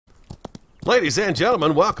Ladies and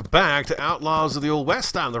gentlemen, welcome back to Outlaws of the Old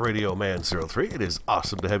West. I'm the Radio Man 03. It is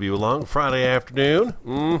awesome to have you along Friday afternoon.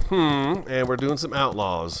 And we're doing some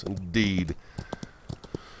Outlaws, indeed.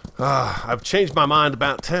 I've changed my mind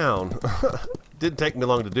about town. Didn't take me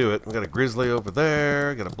long to do it. We got a grizzly over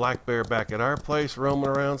there. Got a black bear back at our place roaming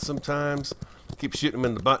around sometimes. Keep shooting him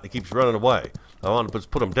in the butt and he keeps running away. I want to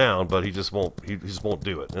put him down, but he just won't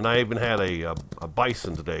do it. And I even had a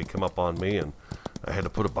bison today come up on me, and I had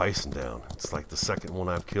to put a bison down. It's like the second one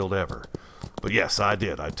I've killed ever. But yes, I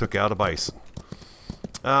did. I took out a bison.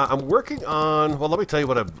 I'm working on... Well, let me tell you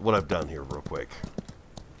what I've done here real quick.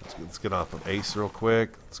 Let's get off of Ace real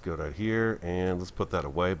quick. Let's go right here, and let's put that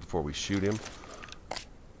away before we shoot him.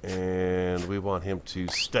 And we want him to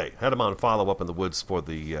stay. Had him on follow-up in the woods for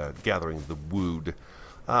the gathering the wood.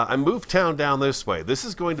 I moved town down this way. This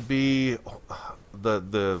is going to be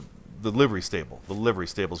the livery stable. The livery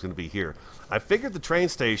stable is going to be here. I figured the train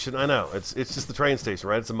station, I know, it's just the train station,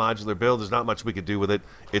 right? It's a modular build. There's not much we could do with it.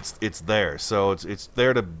 It's there. So it's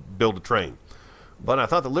there to build a train. But I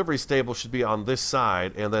thought the livery stable should be on this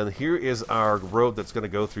side, and then here is our road that's going to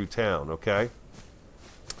go through town, okay?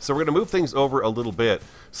 So we're going to move things over a little bit.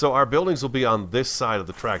 So our buildings will be on this side of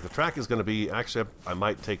the track. The track is going to be, actually, I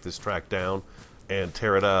might take this track down and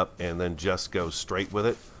tear it up and then just go straight with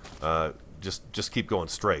it. Just keep going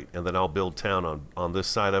straight, and then I'll build town on this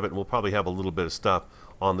side of it, and we'll probably have a little bit of stuff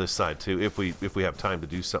on this side too if we have time to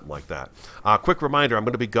do something like that. Quick reminder, I'm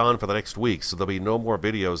going to be gone for the next week, so there'll be no more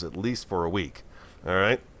videos at least for a week.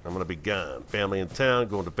 Alright? I'm going to be gone. Family in town,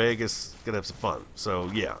 going to Vegas, going to have some fun.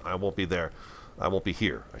 So yeah, I won't be there. I won't be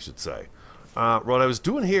here, I should say. What I was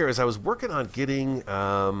doing here is I was working on getting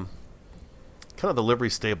kind of the livery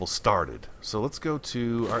stable started. So let's go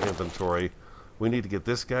to our inventory. We need to get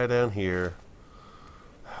this guy down here.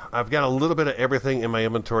 I've got a little bit of everything in my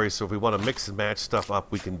inventory, so if we want to mix and match stuff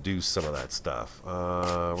up, we can do some of that stuff.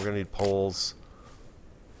 We're going to need poles.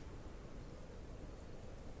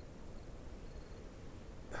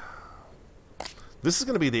 This is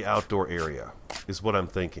going to be the outdoor area, is what I'm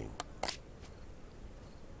thinking.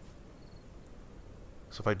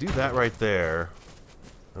 So if I do that right there,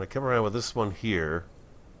 and I come around with this one here,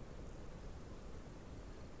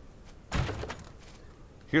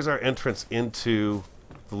 here's our entrance into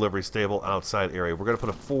the livery stable outside area. We're going to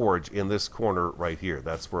put a forge in this corner right here.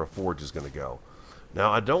 That's where a forge is going to go.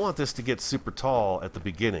 Now, I don't want this to get super tall at the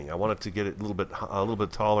beginning. I want it to get it a little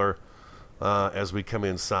bit taller as we come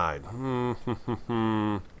inside.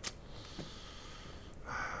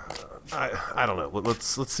 I don't know.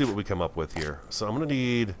 Let's see what we come up with here. So I'm going to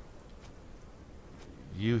need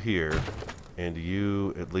you here and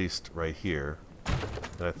you at least right here.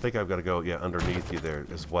 And I think I've got to go, yeah, underneath you there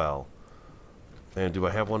as well. And do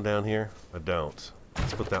I have one down here? I don't.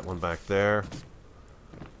 Let's put that one back there.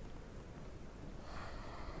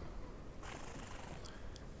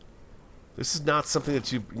 This is not something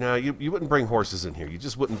that you wouldn't bring horses in here. You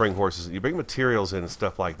just wouldn't bring horses. You bring materials in and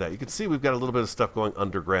stuff like that. You can see we've got a little bit of stuff going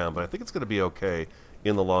underground, but I think it's going to be okay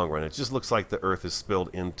in the long run. It just looks like the earth is spilled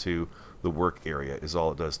into the work area is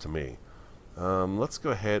all it does to me. Let's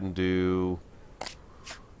go ahead and do...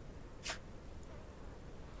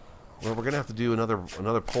 Well, we're going to have to do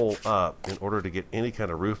another pole up in order to get any kind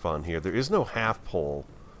of roof on here. There is no half pole.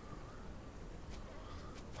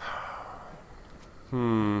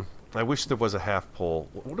 I wish there was a half pole.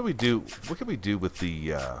 What do we do? What can we do with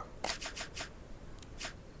the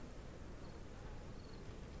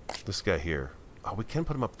this guy here? Oh, we can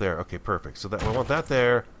put him up there. Okay, perfect. So that we want that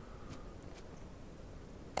there,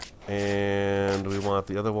 and we want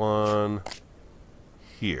the other one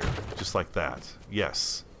here, just like that.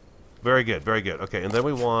 Yes, very good, very good. Okay, and then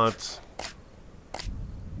we want.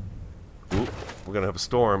 Ooh, we're gonna have a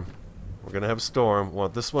storm. We're gonna have a storm. We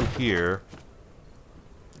want this one here.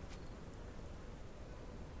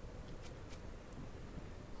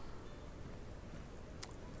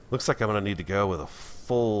 Looks like I'm gonna need to go with a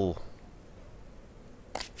full.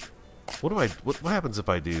 What happens if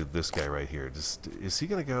I do this guy right here? Just is he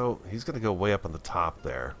gonna go? He's gonna go way up on the top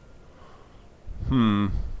there.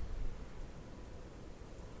 Does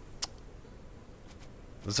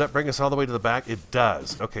that bring us all the way to the back? It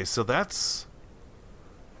does. Okay, so that's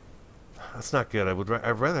not good.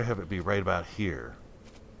 I'd rather have it be right about here.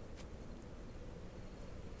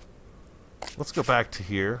 Let's go back to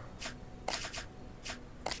here.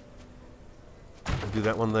 Do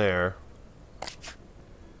that one there,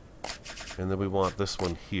 and then we want this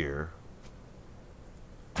one here.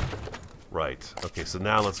 Right. Okay, so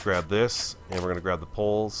now let's grab this, and we're going to grab the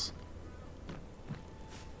poles.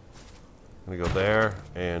 I'm going to go there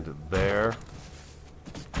and there.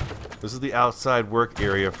 This is the outside work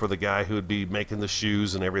area for the guy who would be making the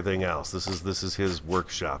shoes and everything else. This is his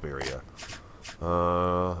workshop area.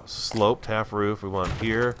 Sloped half roof. We want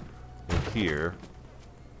here and here.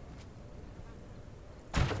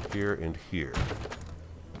 Here and here.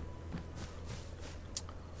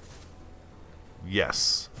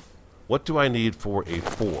 Yes. What do I need for a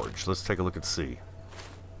forge? Let's take a look and see.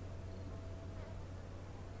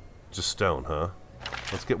 Just stone, huh?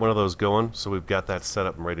 Let's get one of those going so we've got that set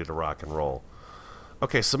up and ready to rock and roll.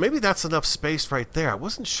 Okay, so maybe that's enough space right there. I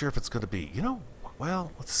wasn't sure if it's going to be, you know,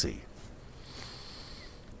 well, let's see.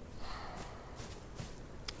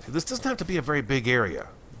 This doesn't have to be a very big area.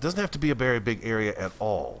 It doesn't have to be a very big area at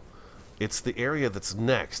all. It's the area that's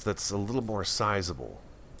next that's a little more sizable.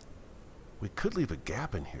 We could leave a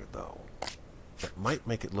gap in here, though. That might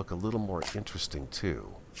make it look a little more interesting,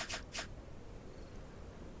 too.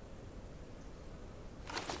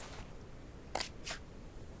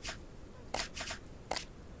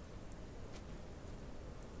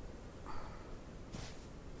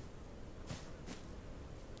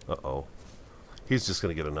 Uh-oh. He's just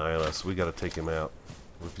going to get an eye on us. We got to take him out.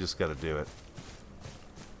 We've just got to do it.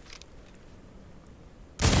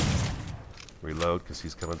 Reload, because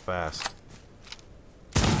he's coming fast.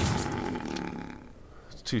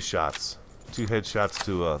 2 shots. 2 headshots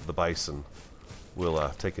to the bison. We'll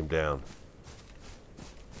take him down.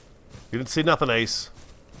 You didn't see nothing, Ace.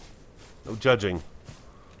 No judging.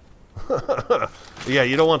 Yeah,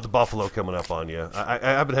 you don't want the buffalo coming up on you. I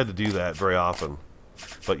haven't had to do that very often.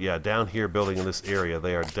 But yeah, down here building in this area,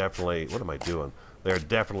 they are definitely... What am I doing? They are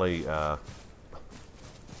definitely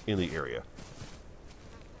in the area.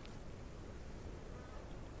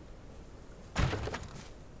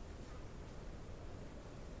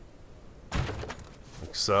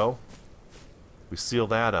 Like so. We seal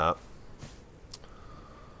that up.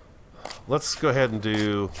 Let's go ahead and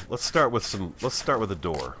do... Let's start with a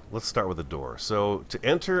door. Let's start with a door. So to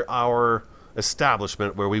enter our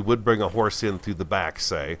establishment, where we would bring a horse in through the back,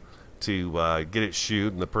 say, to get it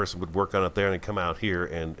shoed, and the person would work on it there, and then come out here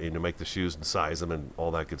and make the shoes and size them and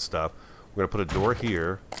all that good stuff. We're going to put a door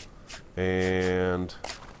here and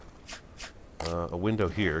a window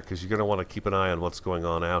here, because you're going to want to keep an eye on what's going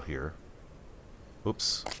on out here.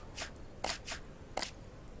 Oops.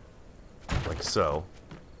 Like so.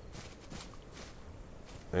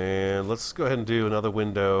 And let's go ahead and do another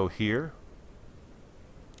window here.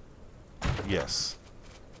 Yes.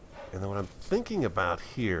 And then what I'm thinking about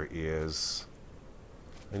here is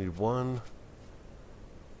I need 1,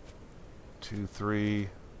 2, 3.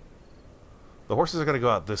 The horses are going to go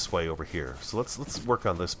out this way over here. So let's work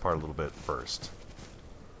on this part a little bit first.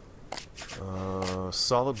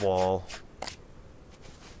 Solid wall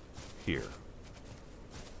here.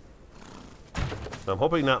 Now, I'm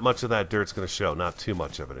hoping not much of that dirt's going to show. Not too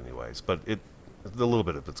much of it anyways. But a little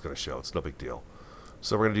bit of it's going to show. It's no big deal.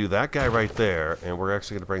 So we're going to do that guy right there, and we're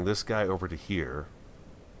actually going to bring this guy over to here.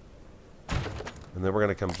 And then we're going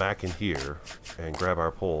to come back in here and grab our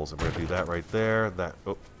poles, and we're going to do that right there, that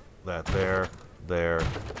there,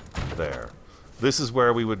 there. This is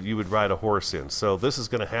where you would ride a horse in. So this is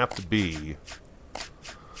going to have to be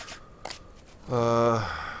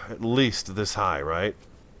at least this high, right?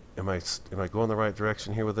 Am I going the right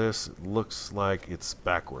direction here with this? It looks like it's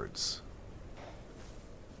backwards.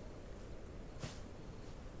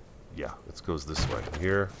 Yeah, it goes this way.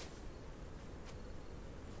 Here.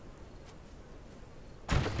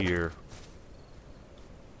 Here.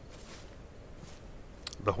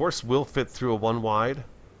 The horse will fit through a 1 wide.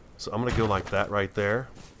 So I'm going to go like that right there.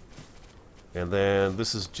 And then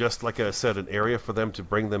this is just, like I said, an area for them to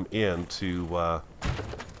bring them in to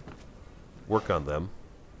work on them.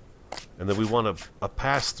 And then we want a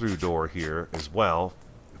pass-through door here as well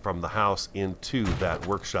from the house into that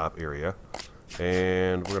workshop area.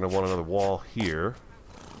 And we're going to want another wall here,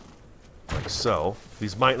 like so.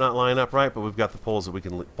 These might not line up right, but we've got the poles that we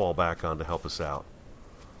can fall back on to help us out.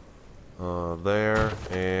 There,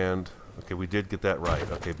 and... Okay, we did get that right.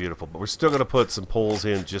 Okay, beautiful. But we're still going to put some poles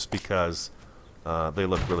in just because they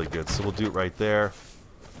look really good. So we'll do it right there.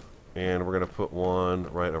 And we're going to put one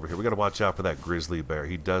right over here. We got to watch out for that grizzly bear.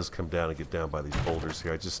 He does come down and get down by these boulders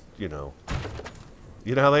here. I just, you know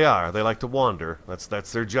how they are. They like to wander.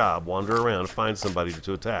 That's their job. Wander around, find somebody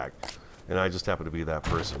to attack. And I just happen to be that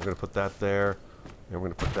person. We're going to put that there. And we're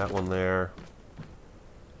going to put that one there.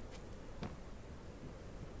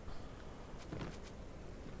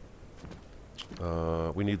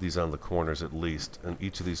 We need these on the corners at least. And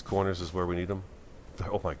each of these corners is where we need them.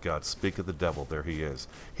 Oh my god, speak of the devil, there he is.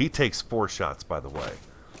 He takes 4 shots, by the way.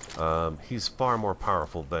 He's far more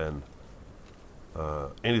powerful than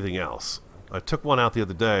anything else. I took one out the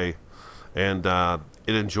other day And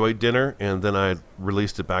it enjoyed dinner, and then I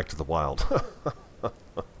released it back to the wild.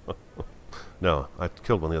 No, I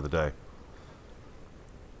killed one the other day.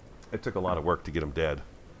 It took a lot of work to get him dead.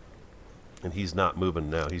 And he's not moving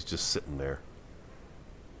now. He's just sitting there.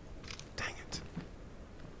 Dang it.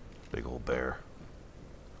 Big old bear.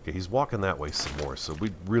 Okay, he's walking that way some more, so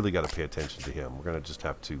we really got to pay attention to him. We're going to just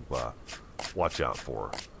have to watch out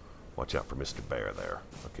for Mr. Bear there.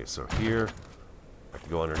 Okay, so here, I can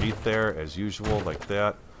go underneath there as usual, like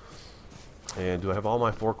that. And do I have all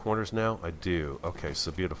my 4 corners now? I do. Okay,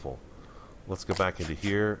 so beautiful. Let's go back into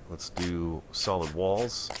here. Let's do solid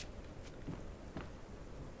walls.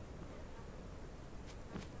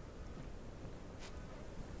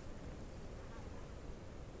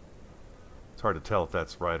 It's hard to tell if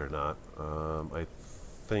that's right or not. I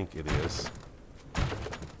think it is.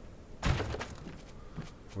 We're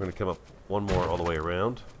going to come up one more all the way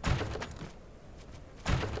around.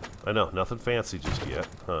 I know, nothing fancy just yet,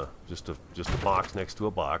 huh? Just a box next to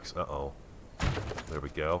a box. Uh-oh. There we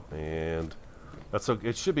go. And that's okay.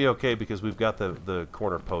 It should be okay because we've got the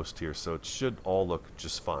corner post here, so it should all look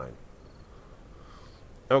just fine.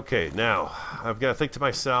 Okay, now I've got to think to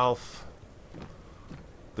myself,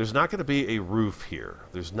 there's not going to be a roof here.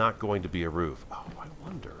 There's not going to be a roof. Oh, I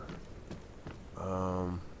wonder.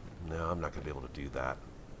 No, I'm not going to be able to do that.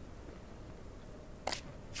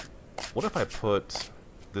 What if I put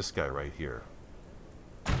this guy right here?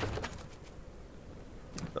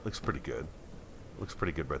 That looks pretty good. Looks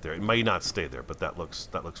pretty good right there. It may not stay there, but that looks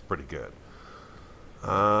pretty good.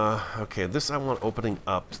 Okay, this I want opening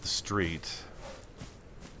up to the street.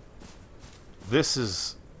 This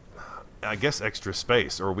is, I guess, extra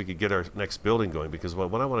space, or we could get our next building going, because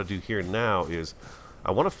what I want to do here now is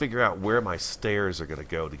I want to figure out where my stairs are going to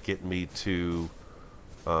go to get me to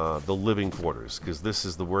the living quarters, because this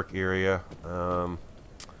is the work area.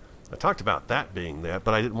 I talked about that being that,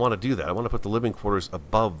 but I didn't want to do that. I want to put the living quarters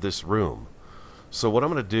above this room. So what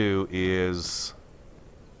I'm going to do is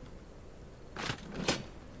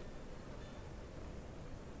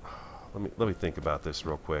let me think about this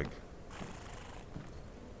real quick.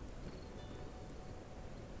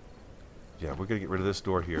 Yeah, we're going to get rid of this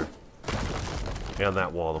door here. And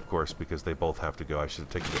that wall, of course, because they both have to go. I should have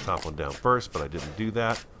taken the top one down first, but I didn't do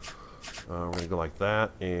that. We're going to go like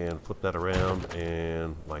that and flip that around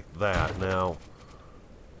and like that. Now,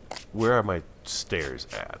 where are my stairs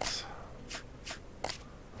at?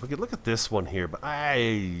 We could look at this one here, but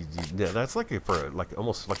yeah, that's like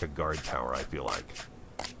almost like a guard tower, I feel like.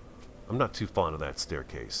 I'm not too fond of that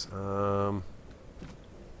staircase. No,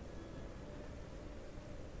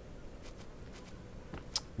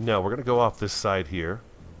 we're going to go off this side here.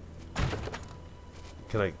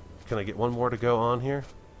 Can I get one more to go on here?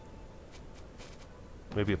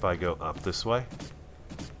 Maybe if I go up this way.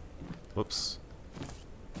 Whoops.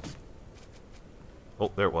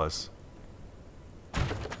 Oh, there it was.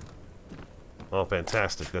 Oh,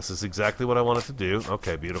 fantastic. This is exactly what I wanted to do.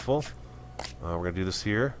 Okay, beautiful. We're going to do this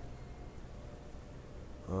here.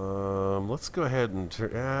 Let's go ahead and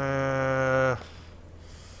turn...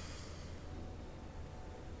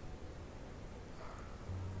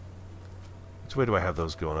 which way do I have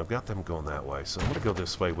those going? I've got them going that way, so I'm going to go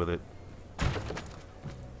this way with it.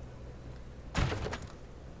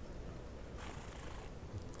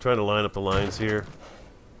 Trying to line up the lines here.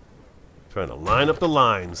 Trying to line up the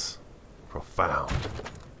lines. Profound.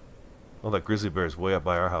 Oh, that grizzly bear is way up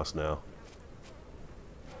by our house now.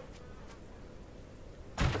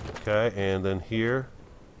 Okay, and then here.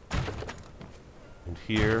 And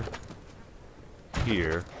here.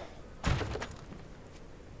 Here.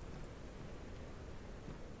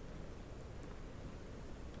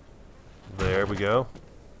 There we go.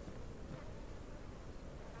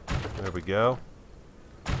 There we go.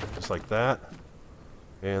 Just like that.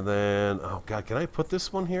 And then, oh god, can I put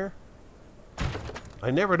this one here?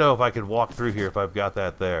 I never know if I could walk through here if I've got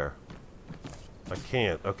that there. I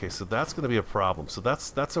can't. Okay, so that's going to be a problem. So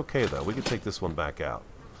that's okay though. We can take this one back out.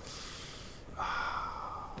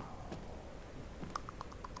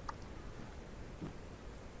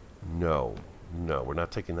 No, we're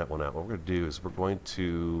not taking that one out. What we're going to do is we're going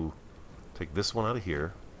to take this one out of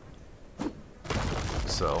here.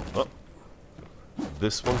 So,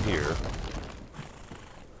 this one here.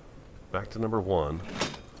 Back to number 1.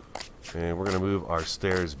 And we're going to move our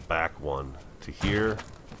stairs back one to here.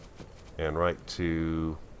 And right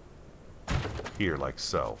to here, like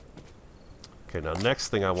so. Okay, now next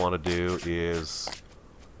thing I want to do is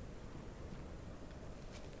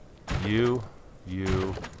you,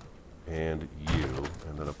 and you.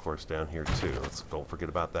 And then, of course, down here, too. Don't forget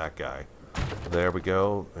about that guy. There we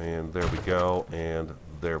go, and there we go, and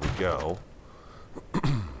There we go.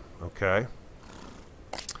 Okay.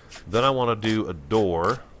 Then I want to do a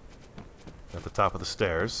door at the top of the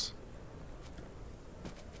stairs.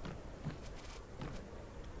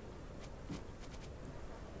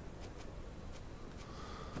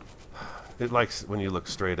 It likes when you look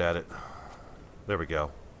straight at it. There we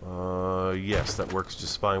go. Yes, that works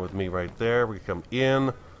just fine with me right there. We come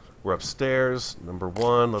in. We're upstairs. Number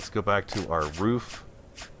one. Let's go back to our roof.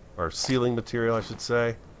 Our ceiling material, I should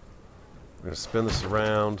say. We're going to spin this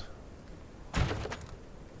around.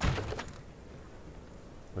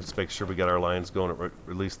 Let's make sure we got our lines going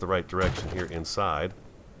at least the right direction here inside.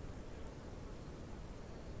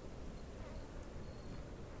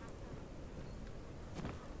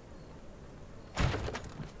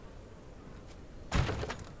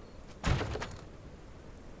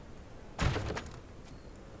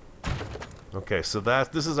 Okay, so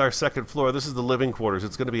this is our second floor. This is the living quarters.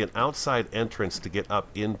 It's going to be an outside entrance to get up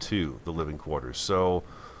into the living quarters. So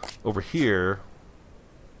over here,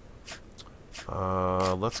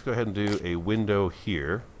 let's go ahead and do a window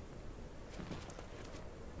here.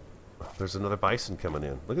 There's another bison coming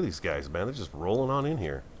in. Look at these guys, man. They're just rolling on in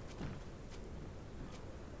here.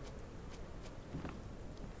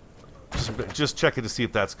 Just checking to see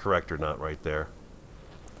if that's correct or not right there.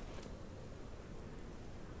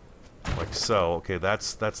 Like so. Okay,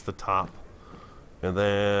 that's the top. And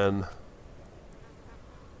then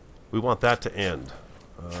we want that to end.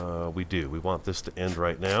 We do. We want this to end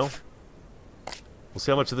right now. We'll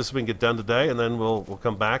see how much of this we can get done today, and then we'll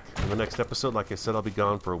come back in the next episode. Like I said, I'll be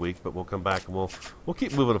gone for a week, but we'll come back and we'll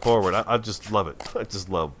keep moving it forward. I just love it. I just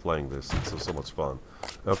love playing this. It's so much fun.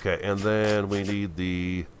 Okay, and then we need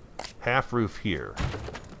the half roof here.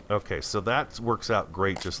 Okay, so that works out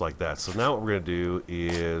great just like that. So now what we're going to do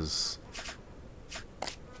is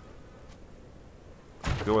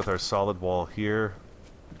go with our solid wall here.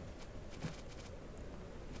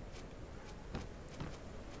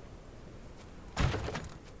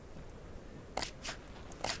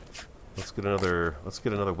 Let's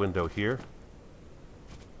get another window here.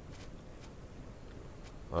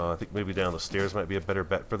 I think maybe down the stairs might be a better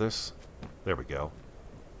bet for this. There we go.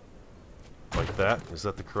 Like that. Is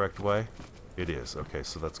that the correct way? It is. Okay,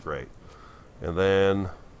 so that's great. And then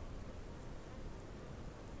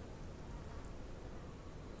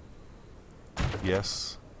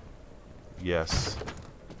yes. Yes.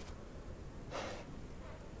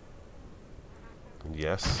 And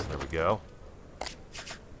yes. There we go.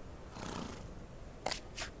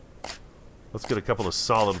 Let's get a couple of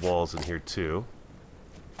solid walls in here too.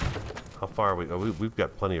 How far are we? Oh, we've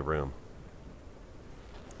got plenty of room.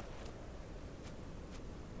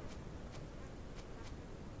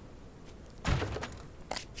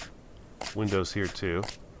 Windows here too.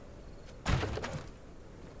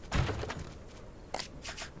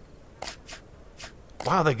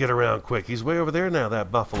 Wow, they get around quick. He's way over there now,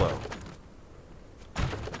 that buffalo.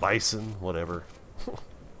 Bison, whatever.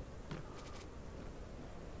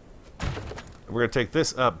 We're going to take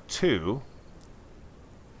this up too.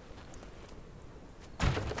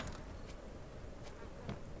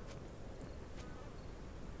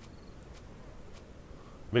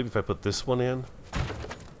 Maybe if I put this one in,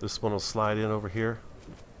 this one will slide in over here.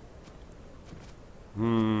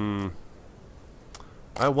 I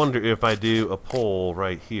wonder if I do a pole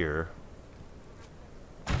right here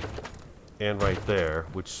and right there,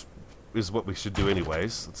 which is what we should do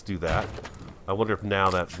anyways. Let's do that. I wonder if now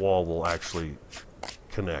that wall will actually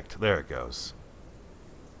connect. There it goes.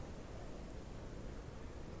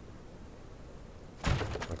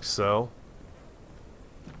 Like so.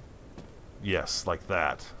 Yes, like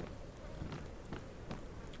that.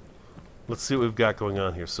 Let's see what we've got going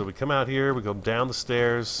on here. So we come out here, we go down the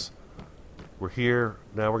stairs. We're here.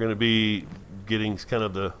 Now we're going to be getting kind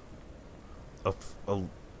of the...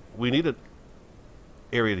 we need an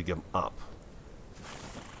area to get them up.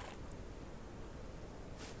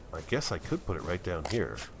 I guess I could put it right down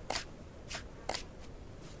here.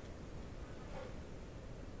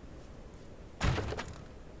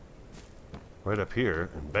 Right up here,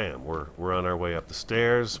 and bam, we're on our way up the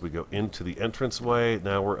stairs. We go into the entranceway.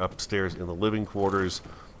 Now we're upstairs in the living quarters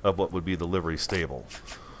of what would be the livery stable.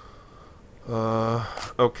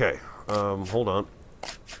 Okay. Hold on.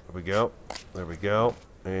 There we go. There we go.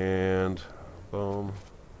 And boom.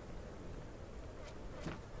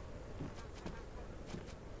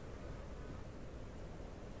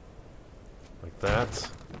 Like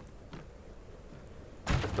that.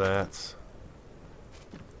 That.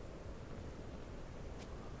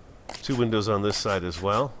 Two windows on this side as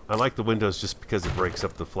well. I like the windows just because it breaks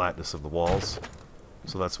up the flatness of the walls.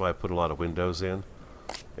 So that's why I put a lot of windows in.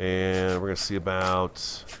 And we're going to see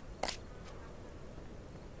about...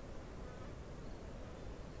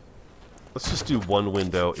 Let's just do one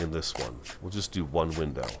window in this one. We'll just do one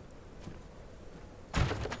window.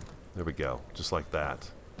 There we go. Just like that.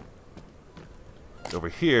 Over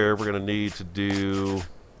here, we're going to need to do...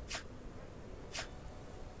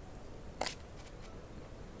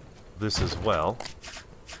 this as well.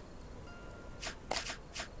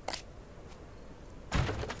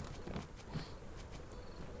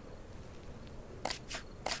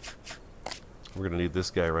 We're going to need this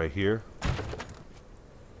guy right here.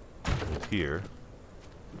 And here.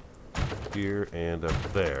 Here and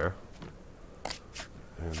up there.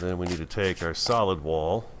 And then we need to take our solid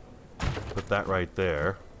wall. Put that right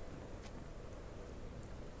there.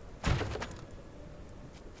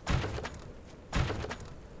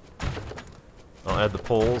 I'll add the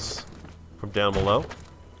poles from down below.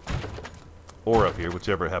 Or up here,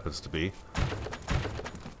 whichever it happens to be.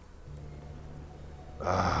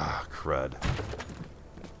 Ah, crud. I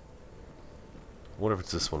wonder if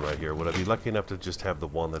it's this one right here. Would I be lucky enough to just have the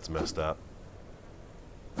one that's messed up?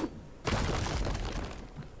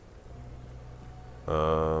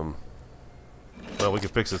 Well, we can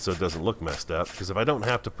fix it so it doesn't look messed up. Because if I don't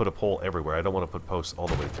have to put a pole everywhere, I don't want to put posts all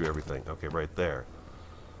the way through everything. Okay, right there.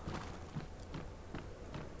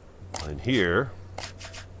 And here,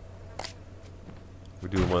 we're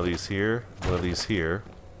doing one of these here, one of these here.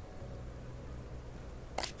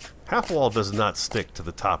 Half wall does not stick to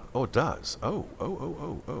the top. Oh, it does. Oh.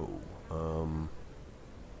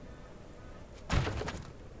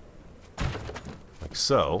 Like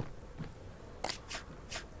so.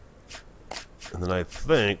 And then I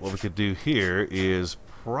think what we could do here is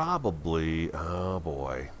probably... oh,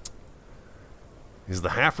 boy. Is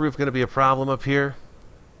the half roof going to be a problem up here?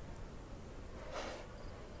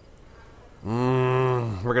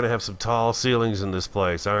 We're going to have some tall ceilings in this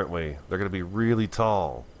place, aren't we? They're going to be really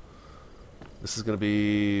tall. This is going to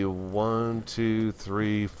be 1, 2,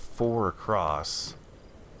 3, 4 across.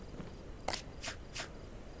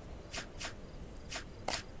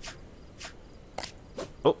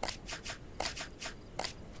 Oh.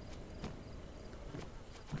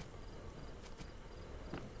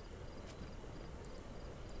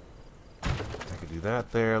 I can do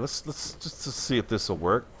that there. Let's just see if this will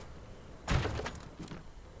work.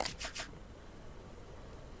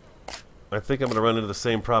 I think I'm going to run into the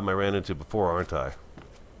same problem I ran into before, aren't I?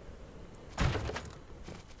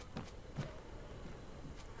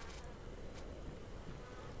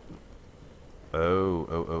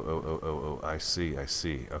 Oh, I see.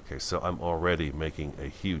 Okay, so I'm already making a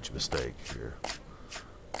huge mistake here.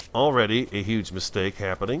 Already a huge mistake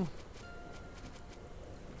happening.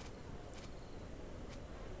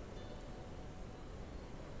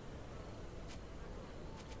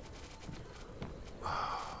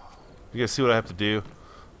 You guys see what I have to do?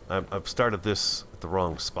 I've started this at the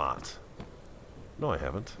wrong spot. No, I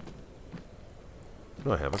haven't.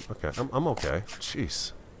 No, I haven't. Okay, I'm okay.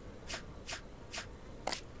 Jeez.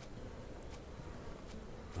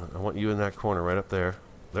 I want you in that corner right up there.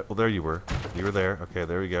 Well, there you were. You were there. Okay,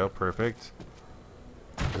 there we go. Perfect.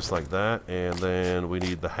 Just like that. And then we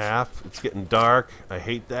need the half. It's getting dark. I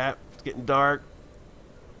hate that. It's getting dark.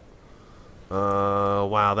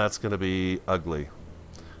 Wow, that's going to be ugly.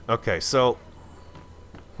 Okay, so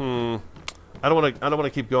I don't want to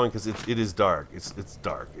keep going because it is dark. It's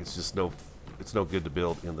dark. It's just no good to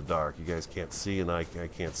build in the dark. You guys can't see, and I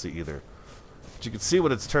can't see either. But you can see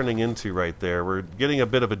what it's turning into right there. We're getting a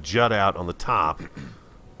bit of a jut out on the top.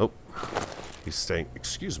 Oh, he's saying,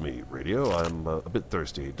 "Excuse me, radio. I'm a bit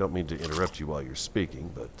thirsty. Don't mean to interrupt you while you're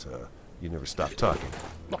speaking, but you never stop talking."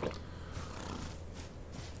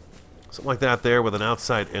 Something like that there with an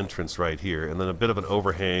outside entrance right here, and then a bit of an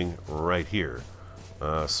overhang right here.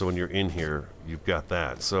 So when you're in here, you've got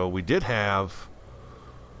that. So we did have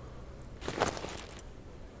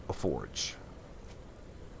a forge.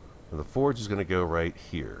 And the forge is going to go right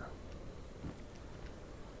here.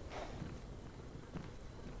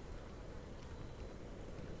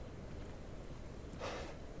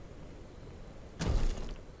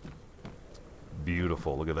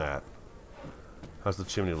 Beautiful. Look at that. How's the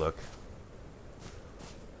chimney look?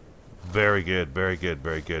 Very good, very good,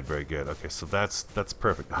 very good, very good. Okay, so that's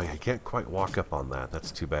perfect. I can't quite walk up on that.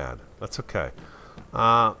 That's too bad. That's okay.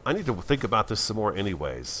 I need to think about this some more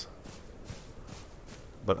anyways.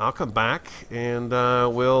 But I'll come back and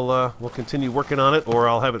we'll continue working on it, or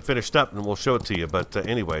I'll have it finished up and we'll show it to you. But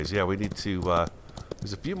anyways, yeah, we need to...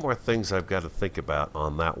 there's a few more things I've got to think about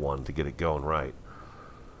on that one to get it going right.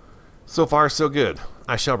 So far, so good.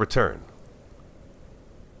 I shall return.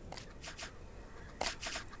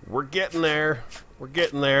 We're getting there. We're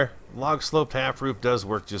getting there. Log sloped half roof does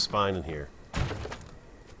work just fine in here.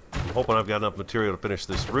 I'm hoping I've got enough material to finish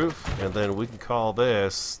this roof, and then we can call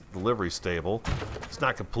this the livery stable. It's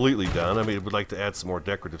not completely done. I mean, we'd like to add some more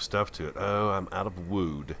decorative stuff to it. Oh, I'm out of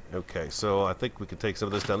wood. Okay, so I think we can take some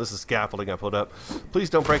of this down. This is scaffolding I put up.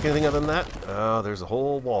 Please don't break anything other than that. Oh, there's a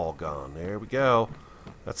whole wall gone. There we go.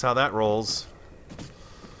 That's how that rolls.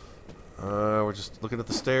 We're just looking at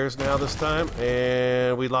the stairs now this time,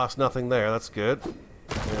 and we lost nothing there. That's good.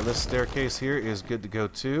 And this staircase here is good to go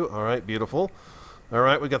too. All right, beautiful. All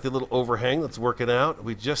right, we got the little overhang that's working out.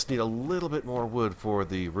 We just need a little bit more wood for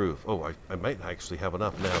the roof. Oh, I might actually have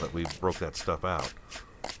enough now that we broke that stuff out.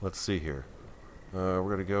 Let's see here. We're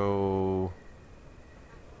going to go...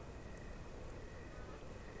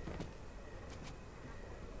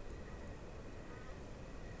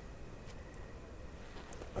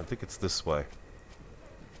 I think it's this way.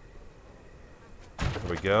 There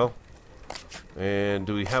we go. And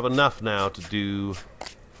do we have enough now to do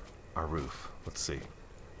our roof? Let's see.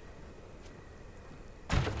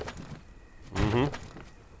 Come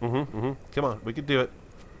on, we can do it.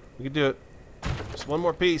 We can do it. Just one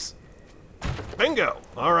more piece. Bingo!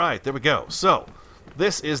 All right, there we go. So,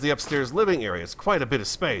 this is the upstairs living area. It's quite a bit of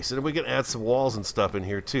space, and we can add some walls and stuff in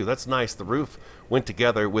here too. That's nice. The roof went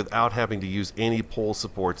together without having to use any pole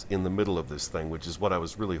supports in the middle of this thing, which is what I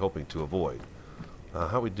was really hoping to avoid.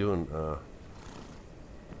 How are we doing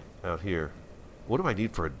out here? What do I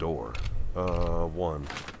need for a door? One.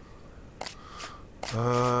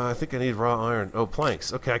 I think I need raw iron. Oh,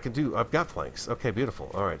 planks. Okay, I've got planks. Okay,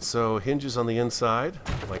 beautiful. All right, so hinges on the inside,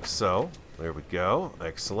 like so. There we go.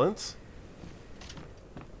 Excellent.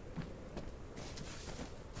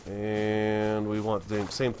 And we want the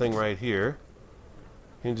same thing right here.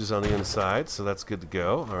 Hinges on the inside, so that's good to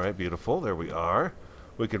go. All right, beautiful. There we are.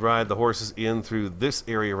 We could ride the horses in through this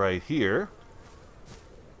area right here.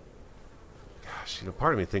 Gosh, you know,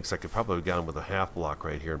 part of me thinks I could probably have gone with a half block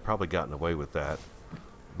right here and probably gotten away with that.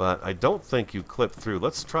 But I don't think you clip through.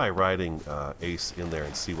 Let's try riding Ace in there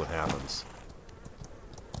and see what happens.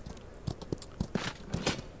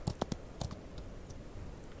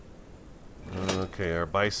 Okay, our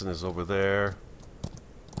bison is over there.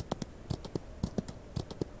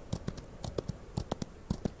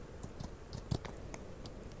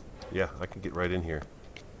 Yeah, I can get right in here.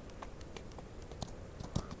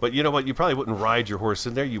 But you know what? You probably wouldn't ride your horse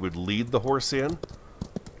in there. You would lead the horse in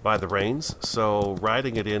by the reins. So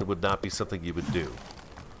riding it in would not be something you would do.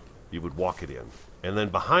 You would walk it in. And then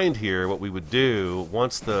behind here, what we would do,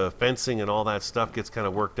 once the fencing and all that stuff gets kind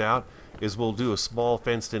of worked out, is we'll do a small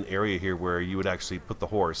fenced-in area here where you would actually put the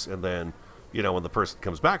horse, and then, you know, when the person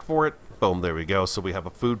comes back for it, boom, there we go. So we have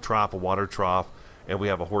a food trough, a water trough, and we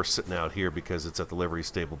have a horse sitting out here because it's at the livery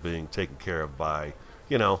stable being taken care of by,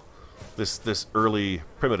 you know, this early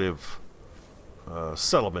primitive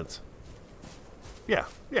settlement. Yeah,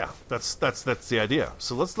 that's the idea.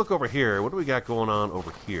 So let's look over here. What do we got going on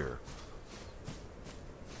over here?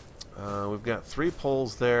 We've got 3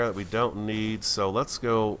 poles there that we don't need, so let's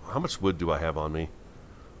go. How much wood do I have on me?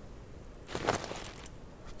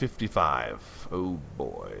 55. Oh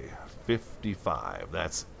boy, 55.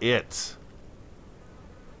 That's it.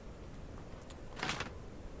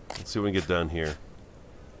 Let's see what we can get done here.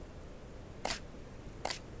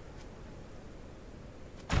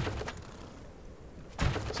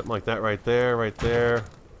 Something like that right there, right there,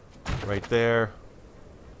 right there.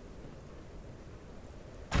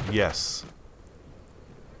 Yes.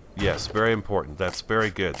 Yes, very important. That's very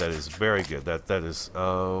good. That is very good. That is...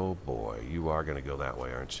 Oh, boy. You are going to go that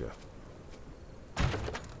way, aren't you?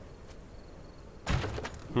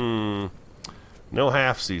 No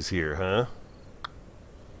halfsies here, huh?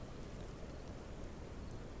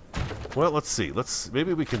 Well, let's see.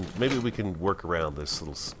 Maybe we can work around this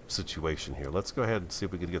little situation here. Let's go ahead and see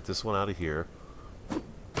if we can get this one out of here.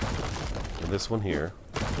 And this one here.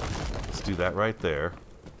 Let's do that right there.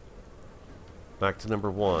 Back to number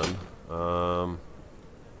 1. Oh,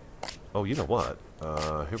 you know what?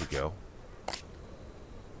 Here we go.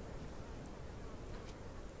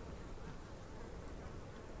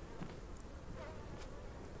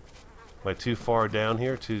 Am I too far down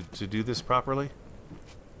here to do this properly?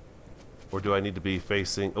 Or do I need to be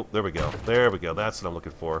facing... Oh, there we go. There we go. That's what I'm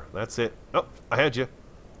looking for. That's it. Oh, I had you.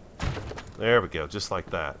 There we go. Just like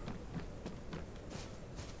that.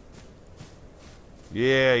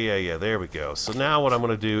 Yeah. There we go. So now what I'm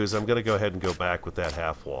going to do is I'm going to go ahead and go back with that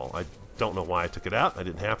half wall. I don't know why I took it out. I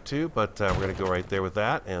didn't have to, but we're going to go right there with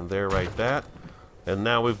that, and there right that. And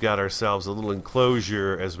now we've got ourselves a little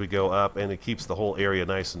enclosure as we go up, and it keeps the whole area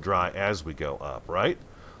nice and dry as we go up, right?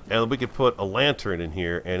 And we could put a lantern in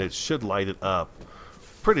here, and it should light it up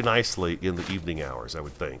pretty nicely in the evening hours, I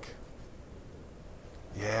would think.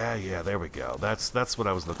 Yeah, there we go. That's what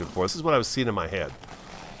I was looking for. This is what I was seeing in my head.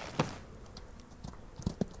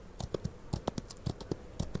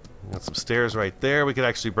 Got some stairs right there. We could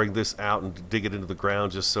actually bring this out and dig it into the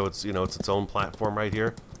ground just so it's, it's its own platform right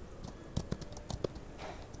here.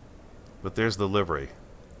 But there's the livery.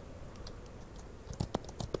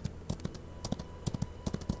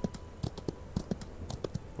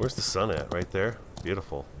 Where's the sun at? Right there.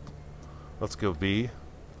 Beautiful. Let's go B.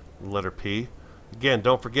 Letter P. Again,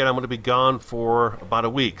 don't forget I'm going to be gone for about a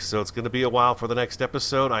week, so it's going to be a while for the next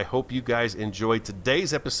episode. I hope you guys enjoyed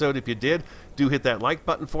today's episode. If you did, do hit that like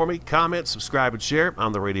button for me, comment, subscribe, and share.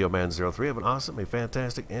 I'm the Radio Man 03. Have an awesome, a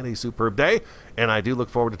fantastic, and a superb day, and I do look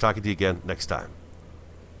forward to talking to you again next time.